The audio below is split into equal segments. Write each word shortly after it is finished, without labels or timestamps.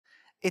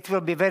it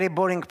will be a very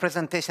boring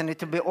presentation.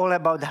 It will be all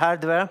about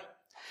hardware.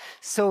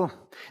 So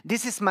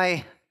this is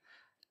my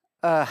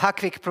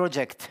HackWeek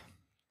project.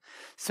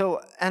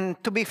 So,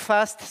 and to be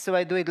fast, so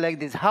I do it like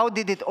this. How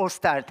did it all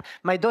start?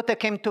 My daughter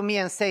came to me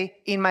and said,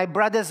 in my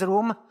brother's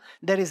room,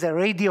 there is a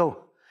radio.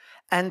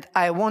 And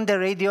I want the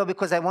radio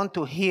because I want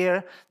to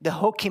hear the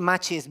hockey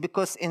matches.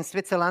 Because in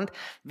Switzerland,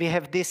 we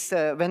have this,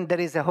 when there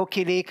is a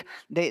hockey league,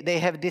 they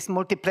have this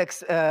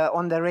multiplex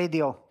on the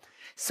radio.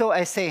 So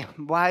I say,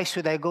 why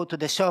should I go to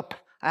the shop?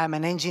 I'm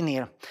an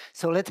engineer.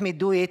 So let me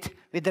do it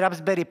with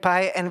Raspberry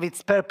Pi and with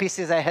spare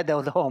pieces I had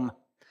at home.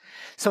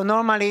 So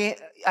normally,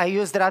 I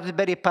use the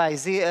Raspberry Pi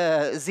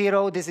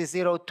 0, this is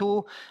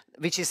 02,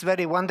 which is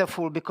very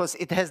wonderful because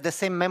it has the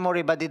same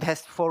memory, but it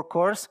has 4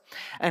 cores,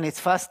 and it's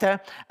faster.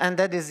 And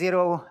that is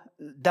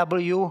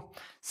 0W.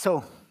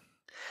 So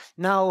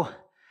now,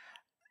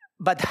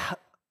 but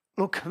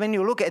look, when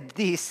you look at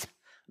this,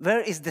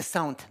 where is the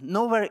sound?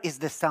 Nowhere is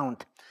the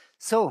sound.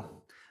 So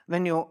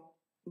when you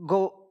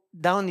go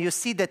down, you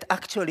see that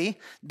actually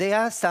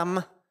there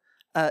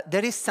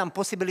is some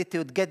possibility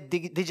to get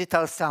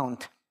digital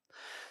sound.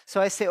 So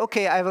I say,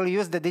 okay, I will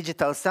use the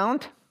digital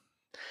sound.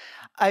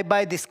 I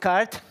buy this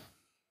card.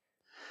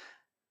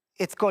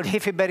 It's called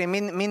HiFiBerry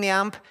Mini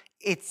Amp.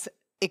 It's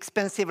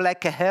expensive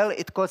like a hell.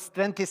 It costs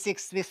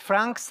 26 Swiss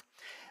francs,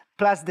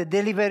 plus the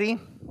delivery.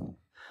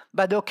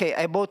 But okay,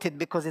 I bought it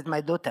because it's my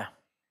daughter.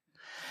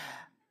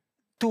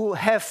 To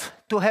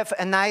have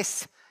a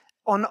nice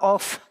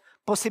on-off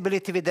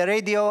possibility with the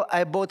radio,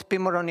 I bought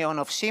Pimoroni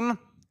on-off shim,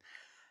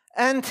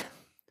 and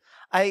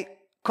I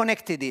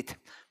connected it.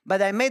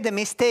 But I made a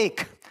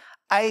mistake.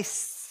 I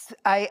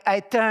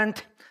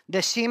turned the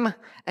shim,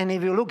 and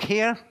if you look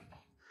here,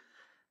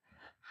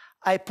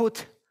 I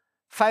put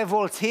 5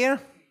 volts here.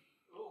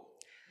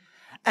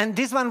 And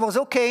this one was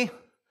okay,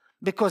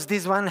 because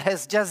this one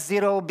has just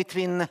 0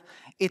 between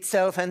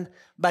itself,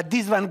 but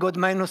this one got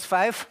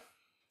 -5,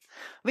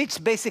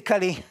 which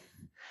basically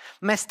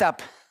messed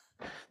up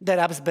the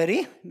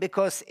Raspberry,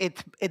 because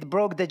it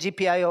broke the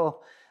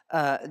GPIO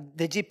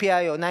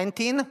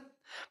 19.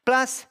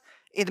 Plus,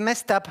 it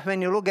messed up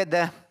when you look at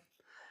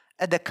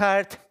the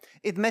card.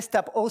 It messed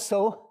up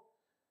also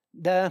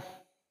the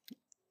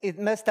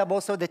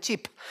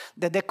chip,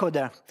 the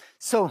decoder.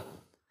 So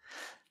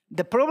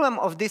the problem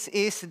of this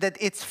is that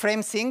it's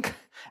frame sync,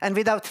 and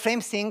without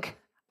frame sync,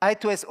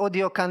 I2S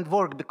audio can't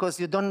work because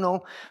you don't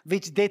know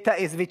which data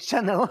is which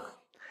channel.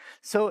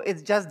 So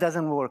it just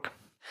doesn't work.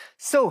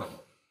 So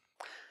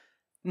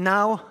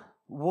now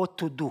what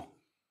to do?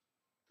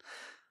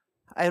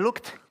 I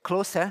looked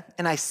closer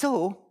and I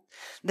saw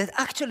that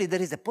actually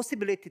there is a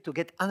possibility to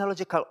get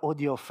analogical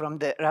audio from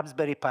the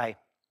Raspberry Pi.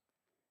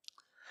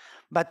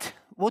 But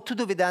what to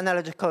do with the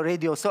analogical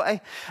radio?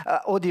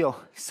 Audio.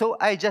 So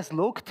I just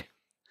looked,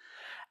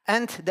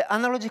 and the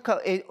analogical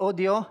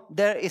audio,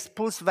 there is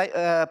pulse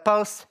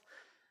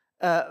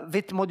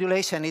width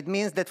modulation. It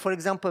means that, for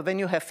example, when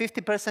you have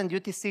 50%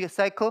 duty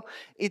cycle,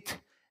 it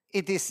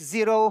is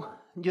 0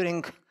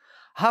 during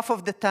half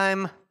of the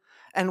time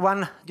and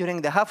 1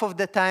 during the half of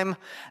the time,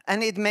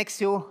 and it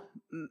makes you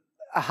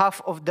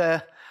half of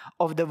the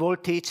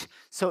voltage,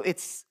 so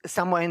it's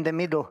somewhere in the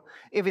middle.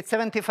 If it's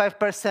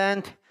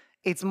 75%,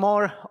 it's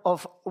more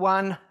of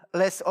 1,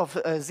 less of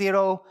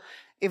 0.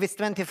 If it's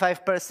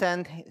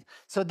 25%,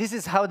 so this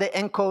is how they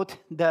encode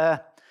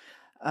the.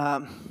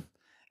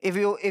 If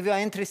you are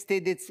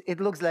interested, it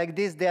looks like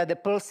this. They are the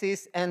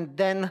pulses, and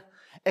then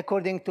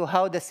according to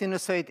how the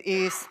sinusoid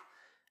is,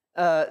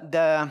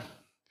 the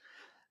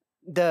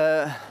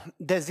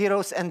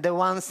zeros and the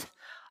ones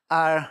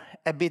are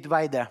a bit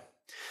wider.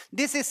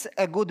 This is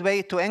a good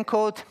way to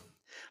encode,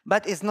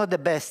 but it's not the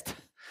best.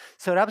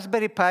 So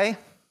Raspberry Pi,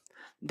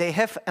 they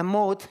have a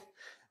mode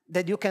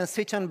that you can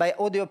switch on by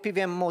audio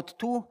PWM mode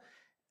 2,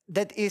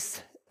 that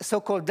is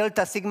so-called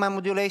delta sigma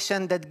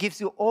modulation, that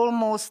gives you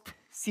almost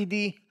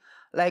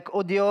CD-like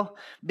audio,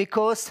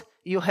 because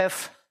you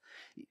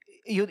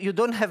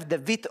don't have the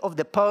width of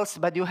the pulse,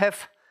 but you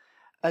have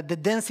the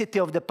density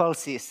of the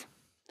pulses,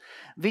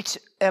 which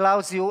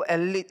allows you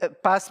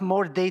pass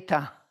more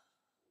data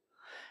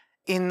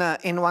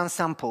in one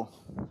sample.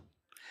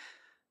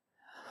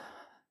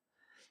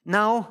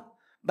 Now,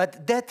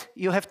 but that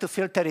you have to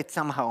filter it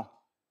somehow.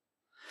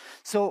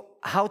 So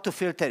how to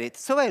filter it?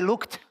 So I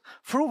looked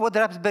through what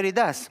Raspberry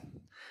does.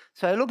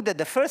 So I looked at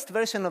the first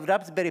version of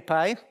Raspberry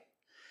Pi,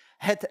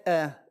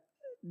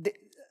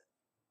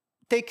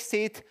 takes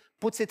it,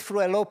 puts it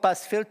through a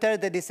low-pass filter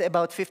that is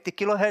about 50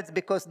 kilohertz,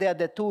 because they are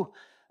the 2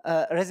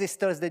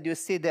 resistors that you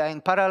see, they are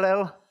in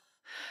parallel,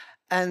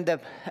 and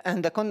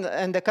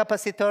the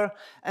capacitor,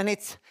 and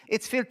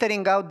it's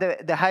filtering out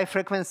the high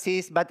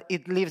frequencies, but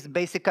it leaves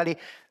basically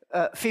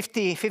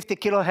 50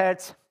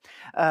 kilohertz.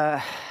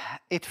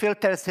 It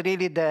filters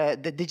really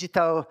the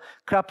digital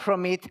crap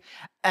from it,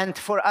 and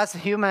for us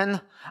human,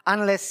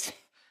 unless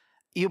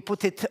you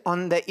put it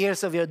on the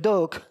ears of your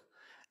dog,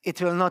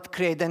 it will not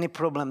create any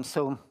problem.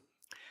 So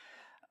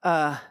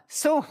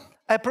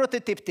I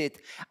prototyped it.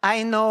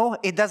 I know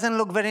it doesn't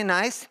look very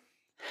nice.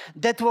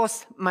 That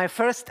was my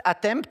first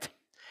attempt,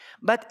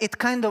 But it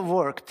kind of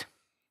worked.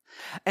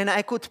 And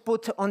I could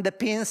put on the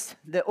pins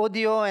the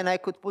audio, and I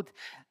could put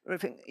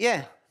everything.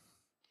 Yeah,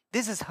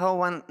 this is how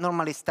one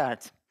normally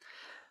starts.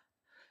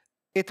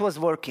 It was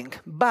working.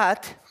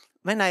 But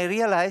when I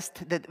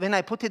realized that when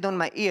I put it on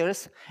my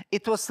ears,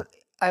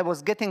 I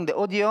was getting the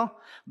audio,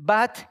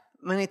 but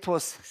when it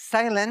was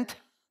silent,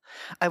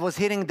 I was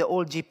hearing the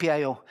old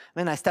GPIO.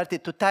 When I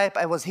started to type,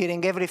 I was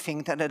hearing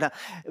everything.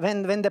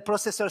 When the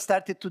processor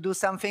started to do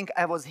something,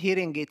 I was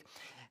hearing it.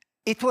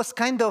 It was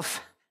kind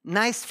of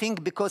nice thing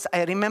because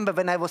I remember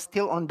when I was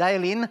still on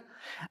dial-in,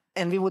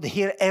 and we would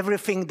hear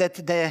everything that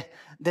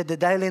the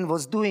dial-in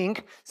was doing.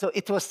 So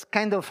it was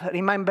kind of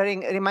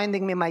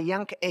reminding me my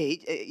young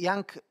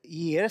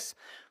years,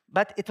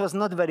 but it was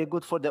not very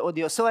good for the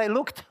audio. So I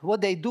looked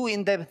what they do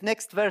in the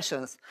next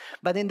versions.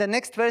 But in the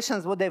next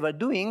versions, what they were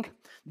doing,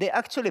 they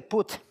actually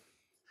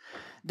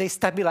they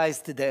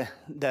stabilized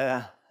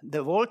the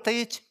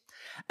voltage,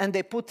 and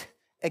they put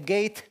a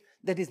gate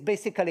that is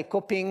basically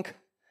copying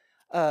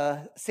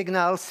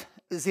signals,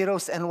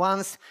 zeros and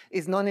ones,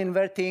 is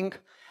non-inverting,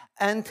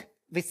 and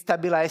with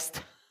stabilized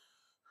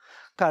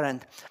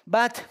current.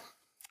 But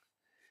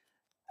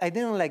I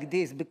didn't like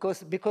this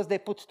because they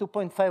put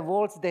 2.5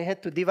 volts, they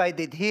had to divide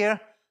it here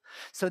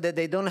so that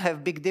they don't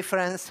have big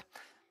difference,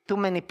 too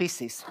many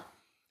pieces.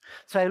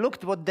 So I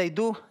looked what they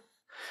do.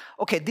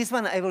 Okay, this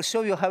one I will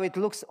show you how it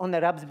looks on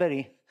a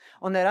Raspberry.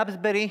 On a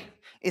Raspberry,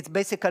 it's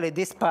basically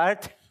this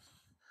part.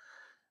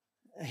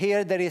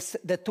 Here there is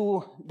the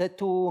two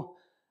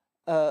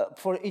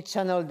for each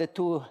channel, the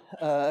two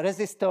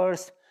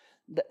resistors.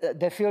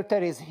 The filter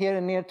is here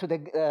near to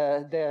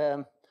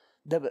the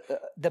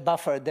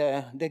buffer,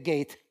 the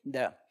gate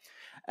there.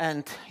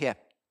 And yeah,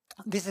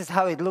 this is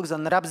how it looks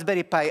on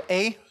Raspberry Pi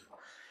A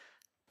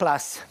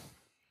plus.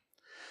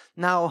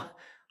 Now,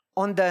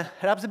 on the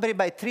Raspberry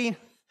Pi 3,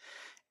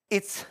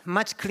 it's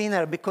much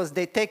cleaner because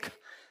they take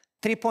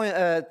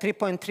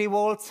 3.3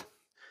 volts,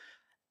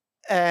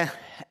 a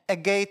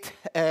gate,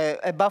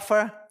 a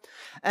buffer,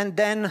 and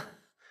then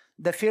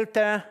the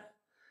filter,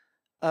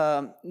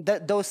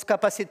 those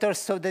capacitors,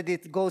 so that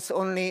it goes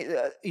only,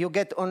 you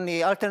get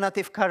only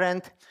alternative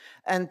current,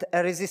 and a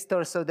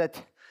resistor so that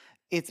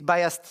it's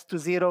biased to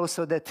 0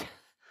 so that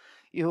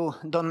you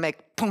don't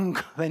make pung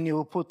when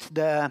you put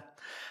the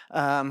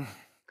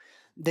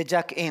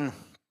jack in.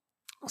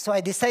 So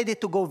I decided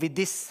to go with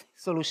this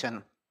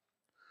solution.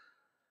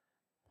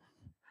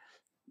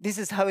 This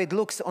is how it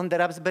looks on the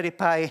Raspberry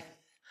Pi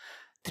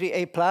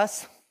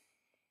 3A+.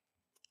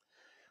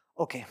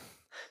 Okay,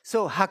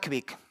 so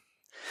HackWeek.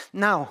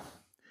 Now,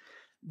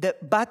 the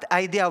bad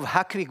idea of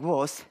HackWeek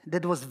was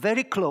that it was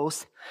very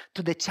close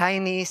to the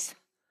Chinese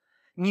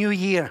New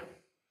Year.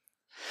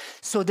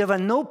 So there were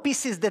no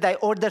pieces that I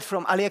ordered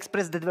from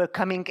AliExpress that were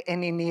coming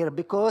any near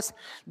because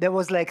there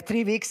was like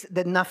 3 weeks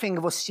that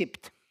nothing was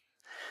shipped.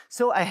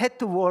 So I had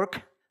to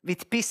work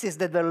with pieces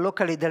that were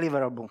locally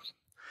deliverable.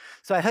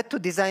 So I had to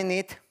design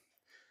it.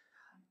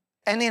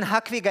 And in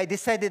HackWeek, I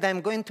decided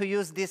I'm going to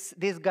use this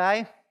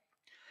guy.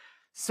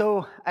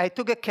 So I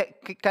took a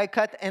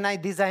Kicad and I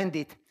designed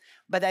it.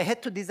 But I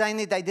had to design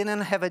it, I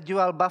didn't have a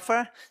dual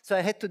buffer, so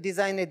I had to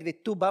design it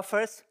with 2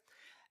 buffers.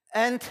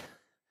 And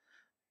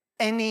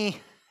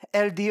any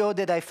LDO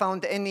that I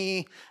found,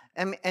 any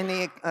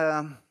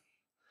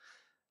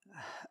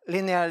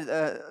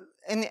linear,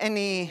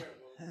 any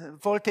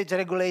voltage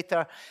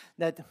regulator.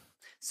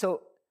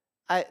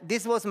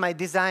 This was my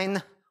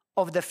design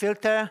of the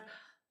filter.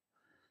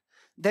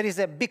 There is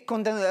a big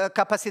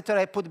capacitor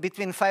I put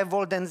between 5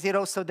 volt and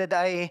 0 so that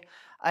I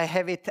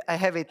have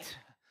it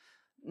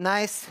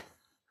nice.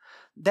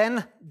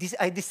 Then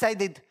I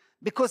decided,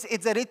 because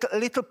it's a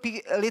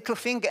little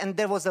thing and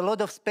there was a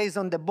lot of space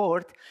on the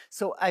board,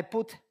 so I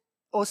put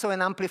also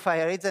an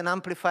amplifier. It's an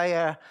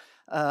amplifier,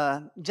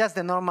 just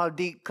a normal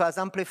D-class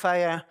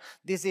amplifier.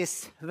 This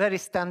is very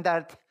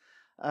standard,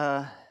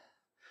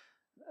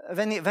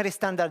 very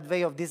standard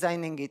way of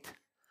designing it.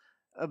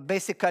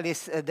 Basically,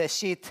 the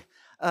sheet.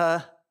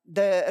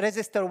 The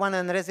resistor 1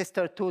 and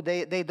resistor 2,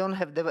 they don't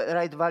have the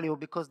right value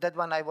because that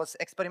one I was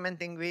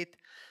experimenting with.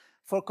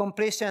 For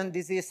completion,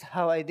 this is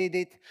how I did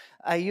it.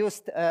 I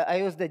used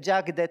the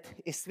jack that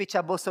is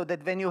switchable so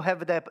that when you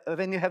have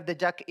the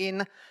jack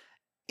in,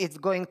 it's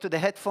going to the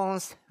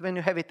headphones. When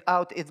you have it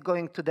out, it's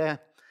going to the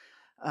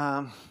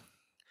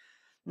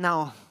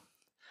now.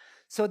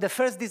 So the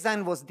first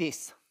design was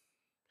this.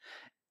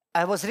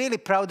 I was really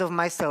proud of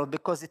myself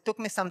because it took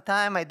me some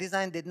time. I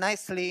designed it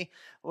nicely,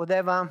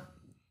 whatever.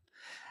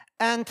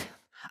 And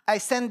I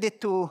sent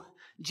it to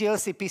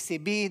GLC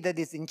PCB that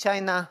is in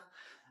China.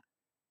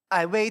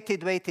 I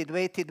waited,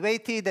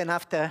 and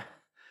after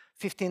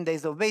 15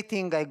 days of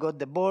waiting, I got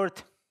the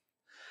board,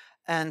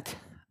 and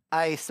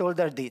I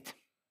soldered it.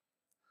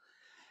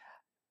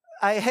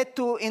 I had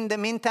to, in the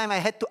meantime, I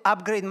had to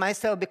upgrade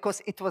myself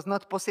because it was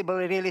not possible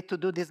really to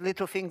do these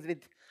little things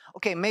with,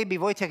 okay, maybe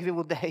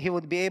Wojciech, he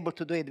would be able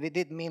to do it. With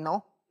it, me,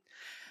 no.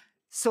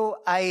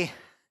 So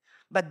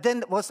but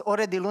then was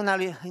already Lunar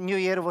New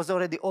Year was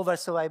already over,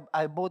 so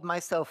I bought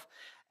myself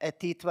a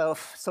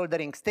T12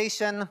 soldering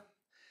station.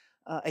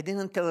 I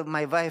didn't tell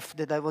my wife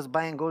that I was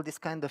buying all this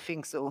kind of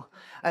things, so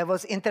I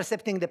was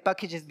intercepting the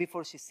packages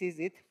before she sees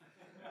it.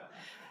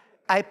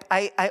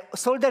 I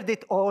soldered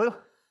it all.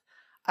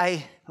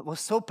 I was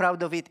so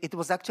proud of it. It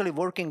was actually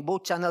working.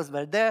 Both channels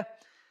were there.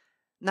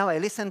 Now I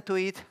listen to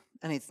it,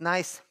 and it's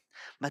nice.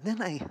 But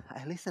then I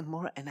listen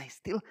more, and I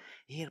still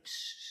hear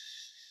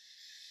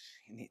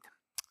in it.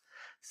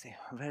 See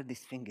where this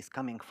thing is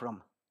coming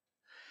from.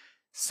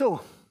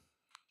 So,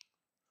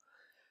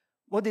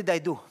 what did I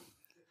do?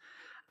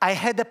 I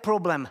had a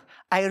problem.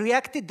 I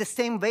reacted the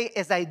same way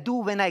as I do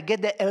when I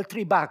get the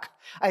L3 bug.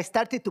 I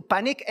started to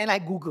panic, and I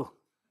Google.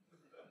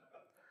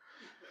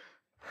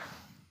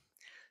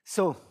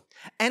 So,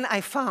 and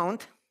I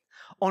found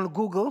on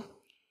Google,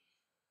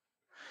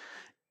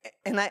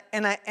 and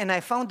I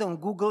found on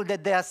Google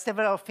that there are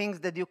several things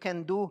that you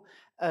can do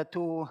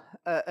to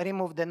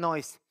remove the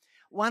noise.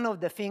 One of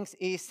the things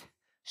is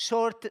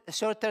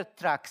shorter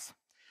tracks.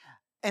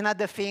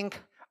 Another thing,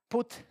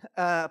 put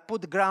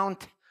ground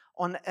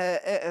on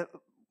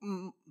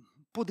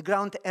put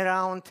ground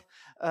around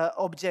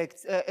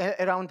objects,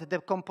 around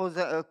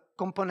the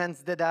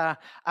components that are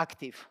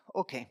active.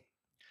 Okay.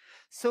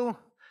 So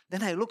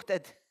then I looked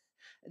at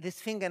this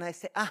thing and I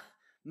said,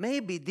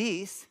 maybe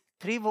this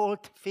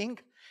 3-volt thing,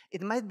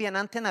 it might be an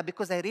antenna,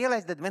 because I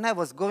realized that when I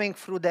was going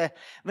through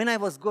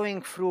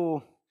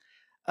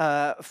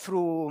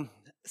through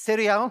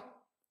serial,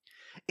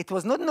 it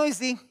was not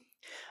noisy.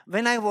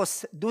 When I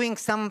was doing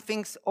some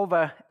things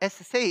over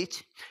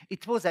SSH,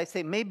 it was, I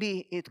say,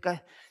 maybe it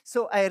got,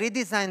 so I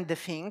redesigned the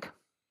thing.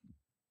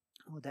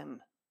 Oh, damn.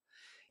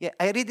 Yeah,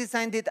 I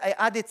redesigned it, I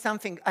added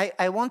something.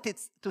 I wanted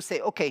to say,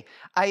 okay,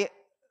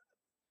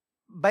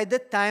 by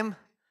that time,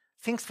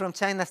 things from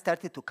China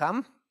started to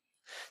come.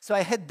 So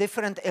I had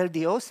different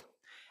LDOs,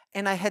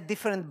 and I had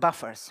different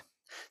buffers.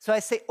 So I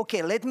say,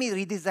 okay, let me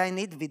redesign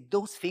it with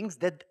those things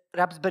that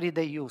Raspberry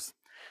they use.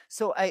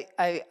 So I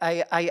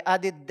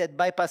added that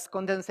bypass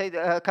condensate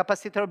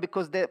capacitor,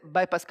 because the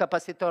bypass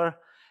capacitor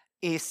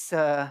is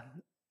a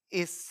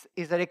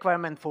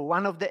requirement for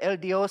one of the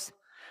LDOs,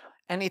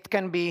 and it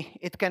can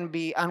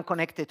be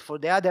unconnected for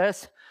the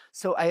others.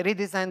 So I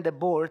redesigned the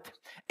board,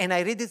 and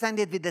I redesigned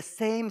it with the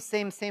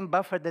same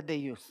buffer that they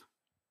use.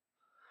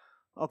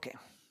 Okay.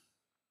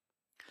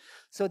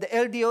 So the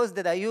LDOs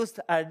that I used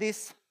are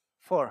these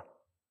 4.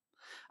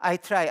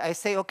 I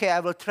say, okay, I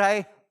will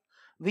try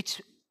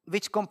which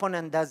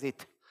component does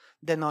it,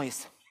 the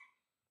noise.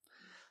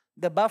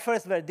 The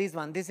buffers were this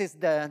one. This is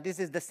the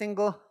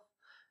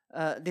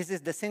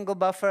single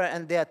buffer,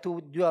 and there are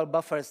 2 dual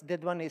buffers.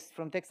 That one is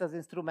from Texas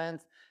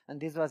Instruments, and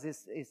this was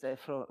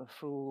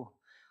through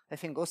I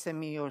think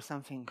OSME or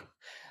something.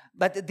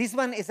 But this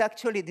one is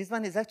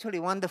actually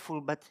wonderful,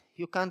 but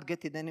you can't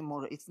get it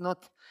anymore. It's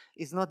not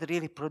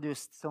really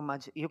produced so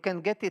much. You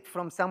can get it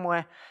from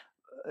somewhere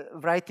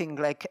writing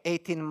like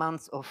 18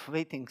 months of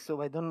waiting,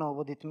 so I don't know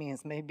what it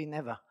means, maybe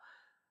never.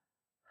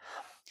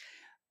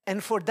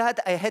 And for that,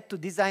 I had to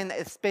design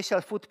a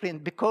special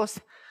footprint, because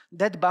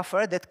that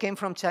buffer that came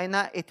from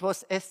China, it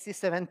was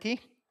SC70,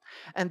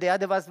 and the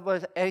other was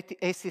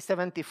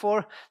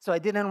AC74, so I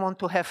didn't want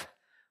to have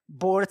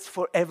boards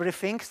for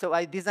everything, so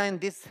I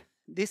designed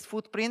this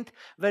footprint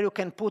where you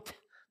can put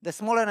the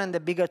smaller and the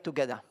bigger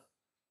together.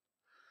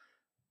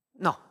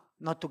 No,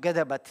 not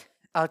together, but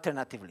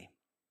alternatively.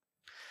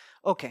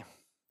 Okay.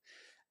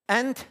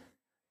 And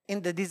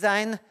in the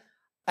design,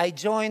 I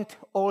joined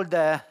all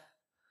the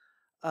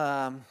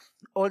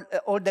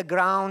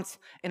grounds,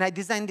 and I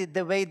designed it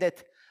the way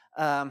that,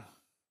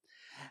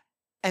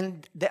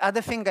 and the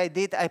other thing I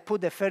did, I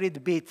put a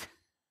ferrite bit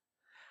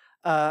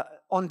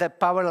on the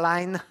power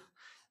line,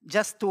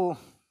 just to,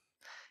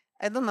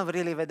 I don't know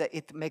really whether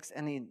it makes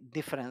any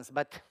difference,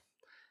 but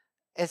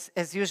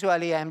as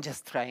usually, I'm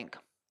just trying.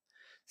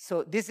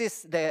 So these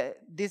are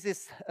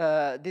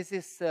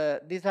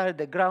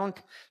the ground.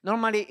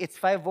 Normally it's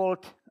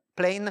 5-volt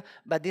plane,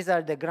 but these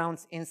are the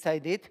grounds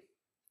inside it.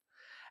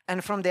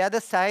 And from the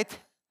other side,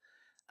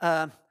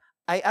 I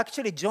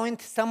actually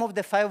joined some of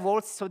the 5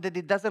 volts so that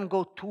it doesn't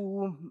go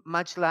too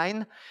much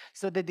line,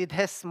 so that it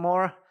has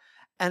more.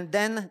 And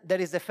then there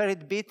is a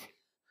ferrite bit.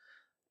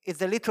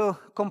 It's a little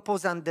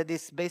composant that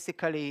is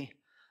basically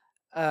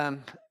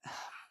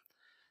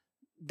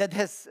that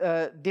has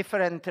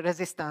different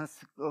resistance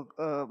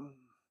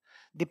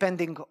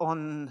depending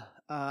on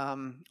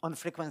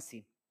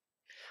frequency.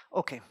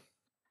 Okay.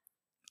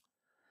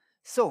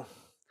 So,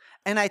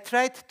 and I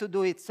tried to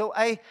do it. So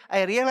I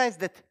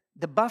realized that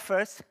the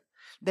buffers,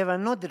 they were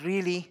not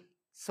really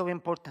so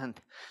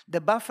important.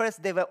 The buffers,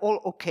 they were all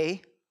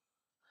okay.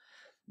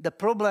 The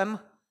problem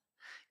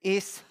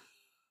is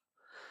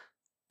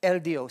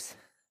LDOs.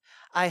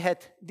 I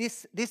had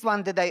this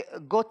one that I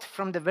got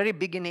from the very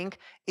beginning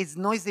is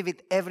noisy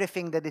with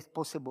everything that is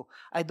possible.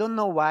 I don't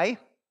know why.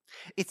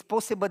 It's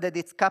possible that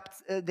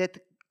that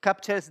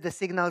captures the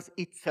signals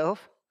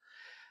itself.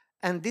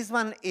 And this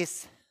one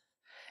is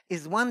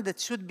one that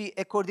should be,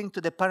 according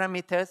to the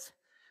parameters,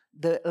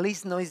 the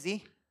least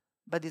noisy,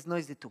 but it's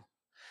noisy too.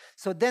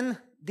 So then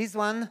this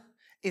one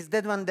is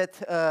that one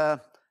that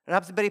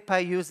Raspberry Pi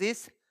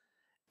uses.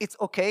 it's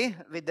okay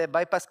with the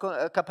bypass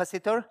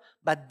capacitor,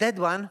 but that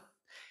one,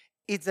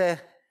 it's a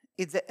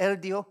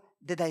LDO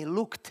that I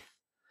looked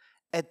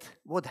at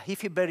what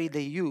Hiffy-Berry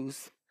they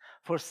use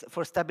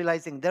for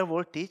stabilizing their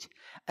voltage,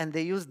 and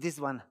they use this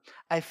one.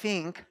 I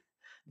think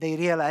they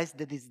realized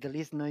that it's the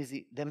least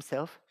noisy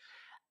themselves,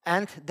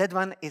 and that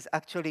one is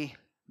actually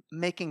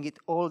making it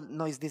all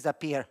noise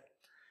disappear.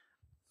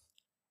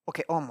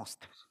 Okay,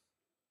 almost.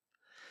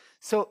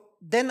 So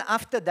then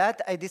after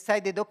that, I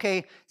decided,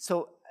 okay,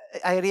 so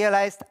I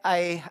realized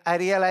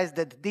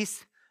that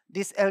these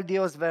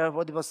LDOs were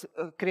what was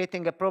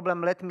creating a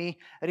problem. Let me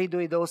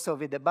redo it also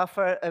with the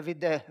buffer, with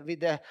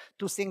the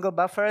 2 single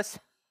buffers.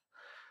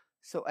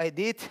 So I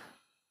did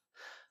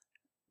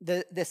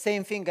the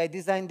same thing. I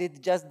designed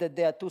it just that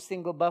there are 2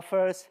 single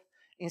buffers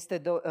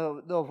instead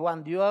of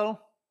 1 dual.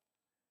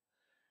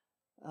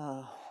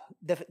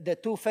 The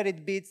 2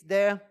 ferrite beads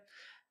there,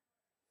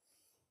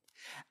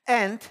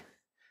 and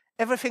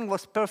everything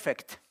was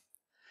perfect,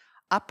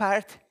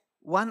 apart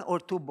 1 or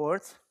 2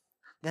 boards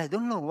that I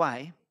don't know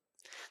why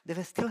they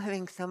were still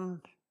having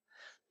some.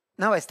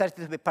 Now I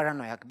started to be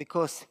paranoid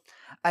because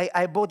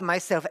I bought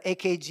myself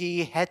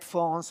AKG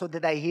headphones so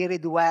that I hear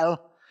it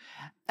well,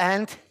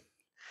 and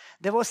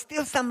there was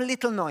still some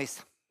little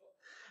noise.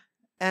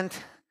 And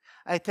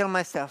I tell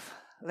myself,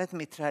 let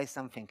me try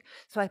something.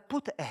 So I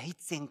put a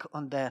heatsink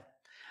on the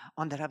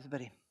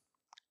Raspberry,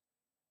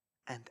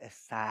 and a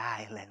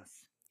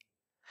silence.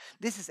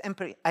 This is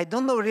empty. I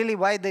don't know really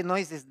why the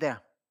noise is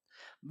there,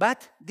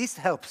 but this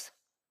helps.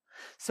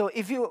 So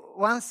if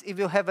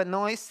you have a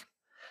noise,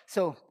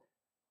 so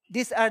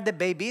these are the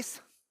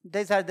babies.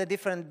 These are the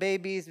different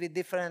babies with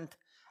different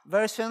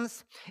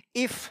versions.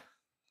 If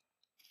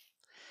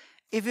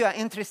you are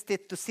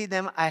interested to see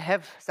them, I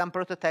have some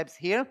prototypes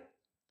here.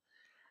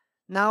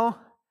 Now,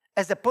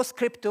 as a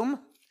postscriptum,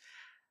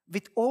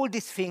 with all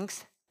these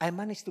things, I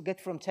managed to get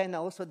from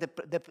China also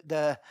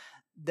the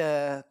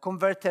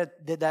converter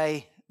that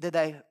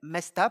I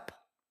messed up,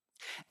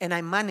 and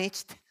I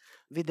managed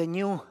with the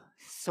new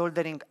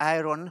soldering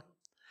iron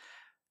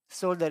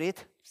solder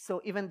it.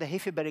 So even the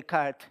Hiffy-Berry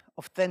card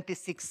of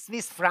 26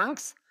 Swiss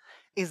francs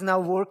is now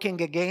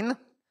working again.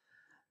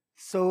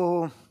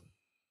 So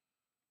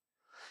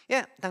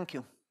yeah, thank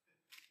you.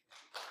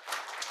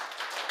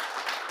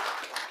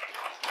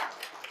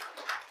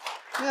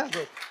 Yeah,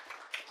 good.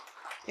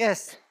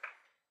 Yes.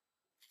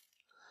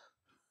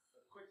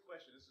 Quick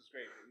question. This is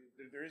great.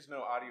 There is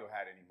no audio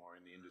hat anymore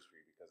in the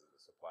industry because of the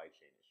supply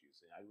chain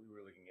issues. And we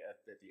were looking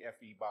at the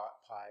FE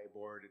Pi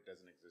board. It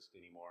doesn't exist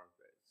anymore.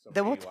 Some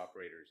radio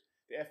operators.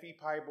 The FE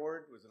Pi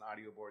board was an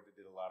audio board that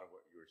did a lot of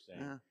what you were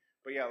saying.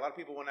 But yeah, a lot of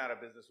people went out of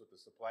business with the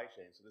supply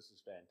chain. So this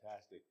is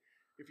fantastic.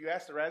 If you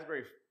ask the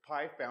Raspberry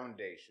Pi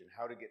Foundation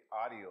how to get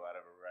audio out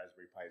of a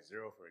Raspberry Pi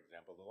Zero, for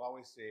example, they'll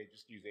always say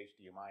just use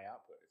HDMI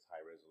output. It's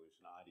high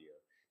resolution audio.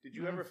 Did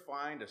you ever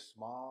find a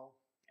small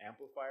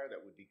amplifier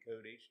that would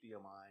decode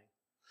HDMI?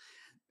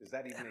 Does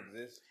that even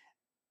exist?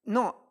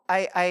 No,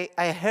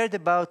 I heard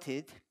about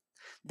it,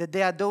 that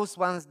there are those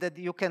ones that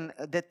you can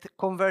that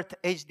convert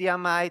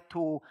HDMI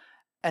to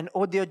an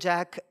audio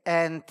jack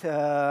and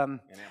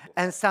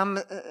some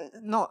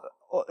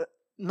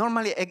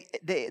normally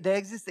there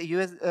exists a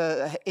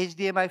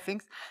HDMI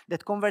things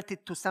that convert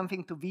it to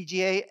something to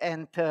VGA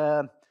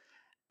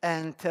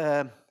and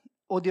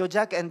audio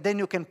jack, and then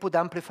you can put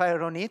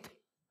amplifier on it.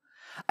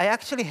 I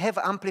actually have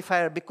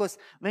amplifier because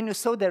when you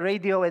saw the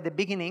radio at the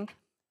beginning,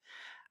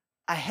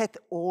 I had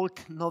old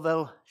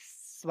novel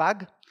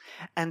swag,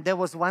 and there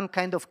was one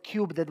kind of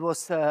cube that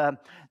was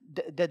USB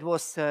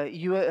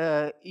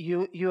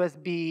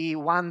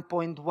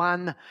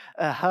 1.1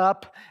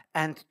 hub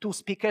and 2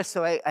 speakers.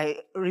 So I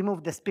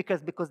removed the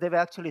speakers because they were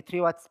actually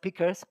 3-watt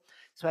speakers.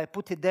 So I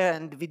put it there,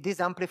 and with this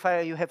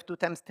amplifier, you have 2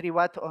 times 3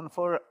 watt on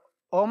 4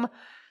 ohm.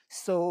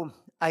 So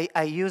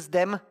I used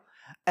them,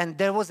 and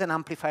there was an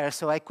amplifier,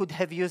 so I could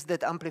have used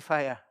that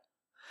amplifier.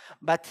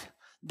 But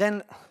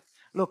then,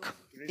 look,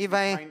 if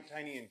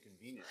tiny and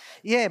convenient.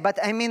 Yeah, but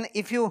I mean,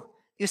 if you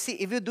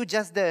do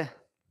just the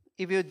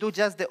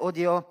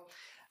audio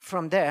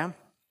from there,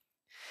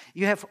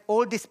 you have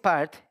all this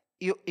part.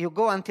 You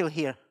go until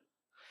here.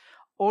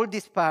 All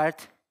this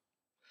part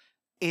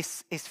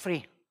is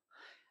free,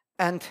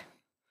 and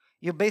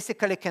you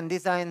basically can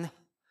design.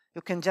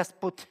 You can just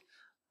put.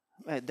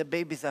 The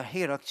babies are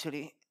here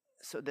actually,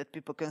 so that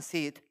people can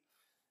see it.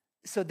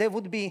 So there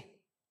would be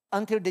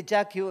until the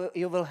jack. You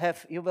will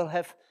have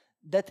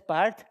that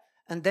part,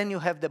 and then you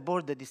have the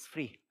board that is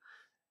free,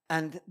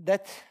 and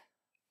that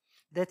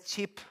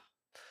chip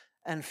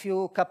and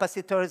few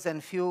capacitors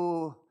and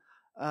few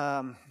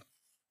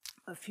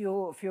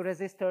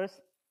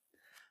resistors,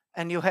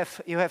 and you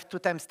have 2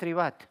 times 3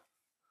 watt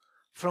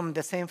from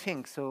the same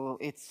thing. So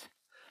it's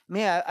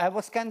me. I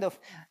was kind of,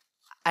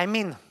 I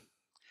mean,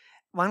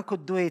 one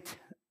could do it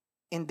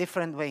in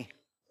different way,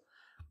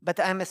 but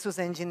I'm a SUSE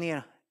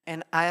engineer,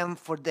 and I am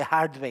for the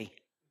hard way.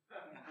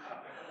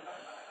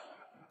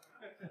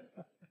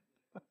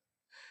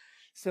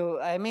 So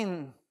I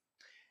mean,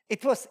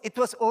 it was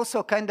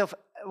also kind of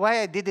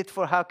why I did it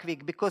for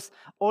HackWeek, because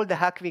all the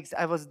HackWeeks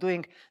I was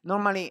doing,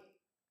 normally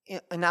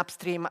in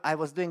upstream, I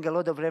was doing a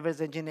lot of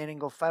reverse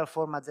engineering of file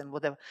formats and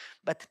whatever.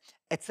 But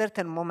at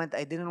certain moment,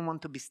 I didn't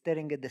want to be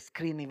staring at the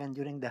screen even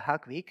during the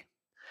HackWeek.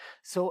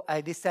 So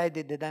I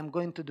decided that I'm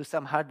going to do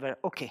some hardware.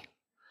 Okay.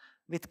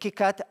 With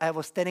Kicad, I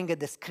was staring at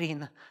the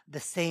screen the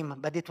same,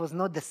 but it was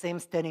not the same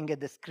staring at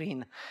the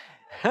screen.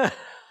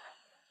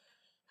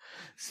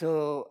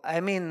 So, I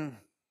mean,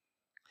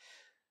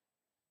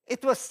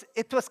 it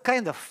was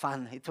kind of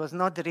fun. It was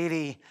not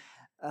really,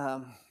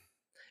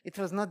 it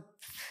was not,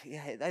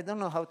 yeah, I don't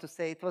know how to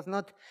say, it was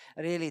not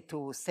really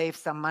to save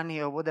some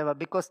money or whatever,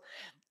 because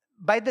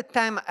by the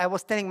time I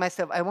was telling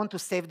myself, I want to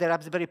save the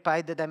Raspberry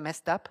Pi that I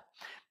messed up.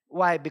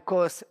 Why?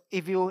 Because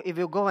if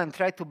you go and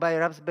try to buy a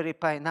Raspberry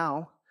Pi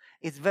now,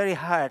 it's very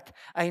hard.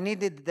 I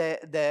needed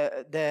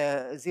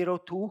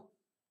the 02.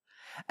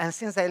 And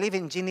since I live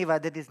in Geneva,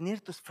 that is near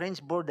to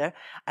French border,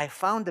 I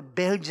found a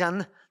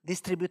Belgian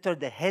distributor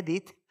that had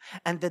it,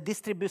 and that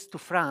distributes to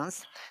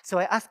France. So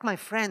I asked my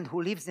friend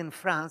who lives in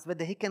France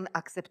whether he can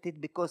accept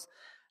it, because,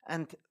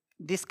 and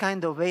this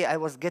kind of way I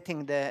was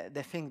getting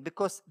the thing,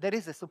 because there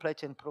is a supply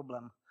chain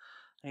problem,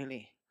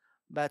 really.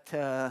 But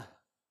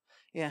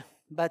yeah,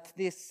 but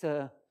this,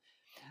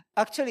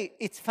 actually,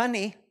 it's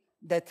funny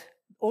that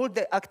all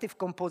the active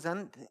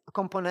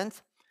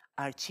components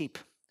are cheap.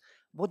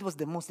 What was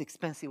the most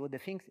expensive of the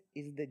things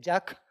is the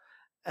jack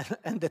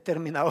and the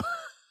terminal.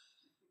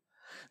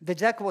 The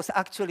jack was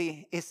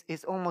actually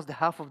is almost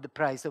half of the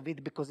price of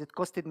it, because it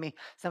costed me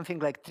something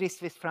like 3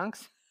 Swiss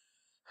francs.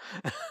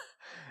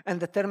 And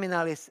the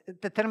terminal is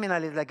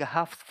like a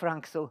half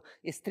franc, so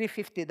it's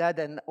 350 that,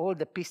 and all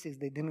the pieces,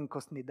 they didn't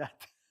cost me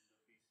that.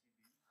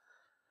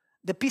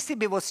 The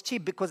PCB was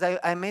cheap because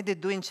I made it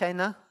do in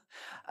China.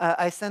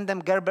 I sent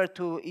them Gerber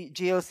to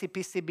GLC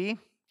PCB.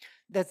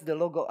 That's the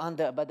logo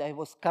under, but I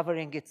was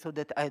covering it so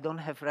that I don't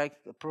have a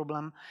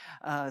problem,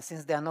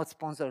 since they are not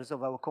sponsors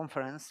of our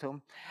conference.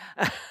 So,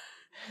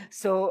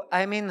 so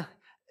I mean,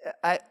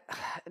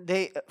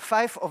 they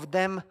 5 of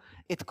them,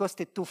 it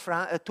costed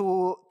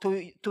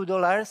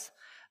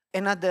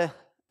 $2.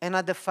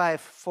 Another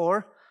 5,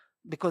 4,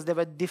 because there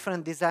were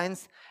different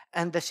designs,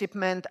 and the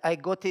shipment I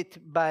got it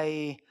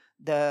by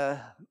the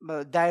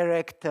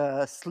direct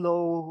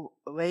slow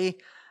way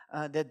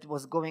that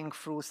was going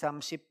through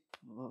some ship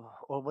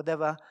or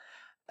whatever,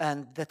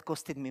 and that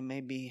costed me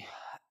maybe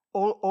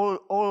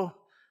all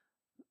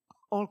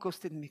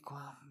costed me,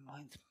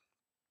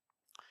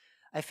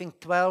 I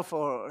think 12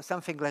 or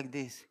something like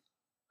this.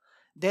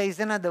 There is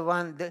another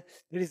one. There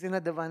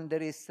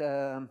is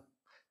yeah,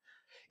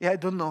 I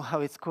don't know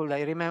how it's called.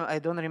 I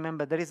don't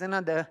remember. There is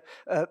another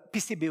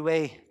PCB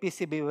way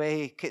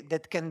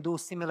that can do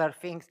similar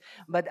things.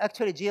 But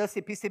actually,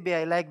 GLC PCB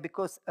I like,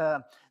 because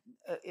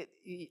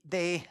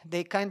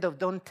they kind of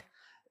don't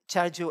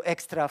charge you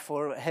extra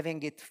for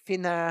having it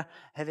thinner,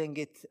 having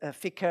it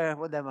thicker,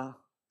 whatever.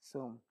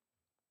 So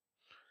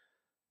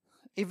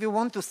if you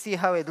want to see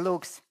how it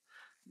looks,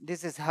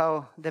 this is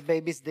how the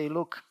babies, they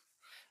look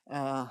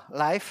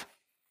live.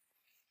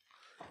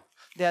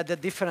 They are the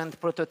different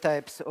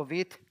prototypes of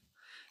it.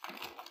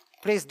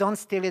 Please don't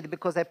steal it,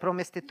 because I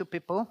promised it to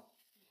people,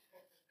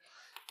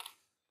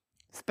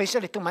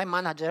 especially to my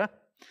manager.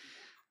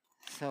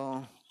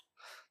 So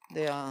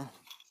they are,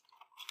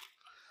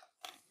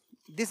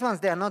 these ones,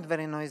 they are not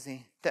very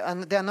noisy. They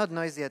are not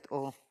noisy at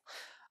all.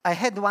 I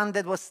had one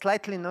that was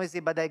slightly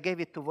noisy, but I gave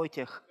it to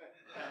Wojciech.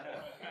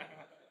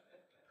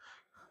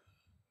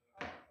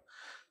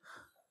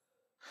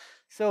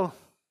 So,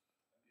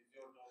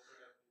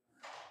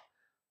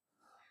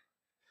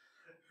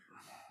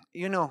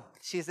 you know,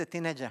 she's a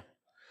teenager.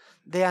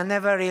 They are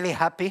never really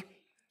happy,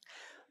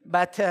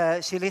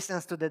 but she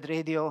listens to the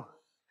radio,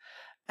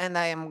 and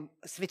I am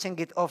switching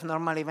it off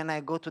normally when I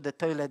go to the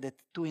toilet at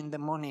 2 in the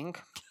morning.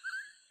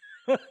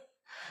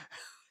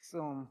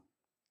 So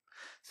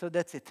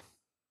that's it.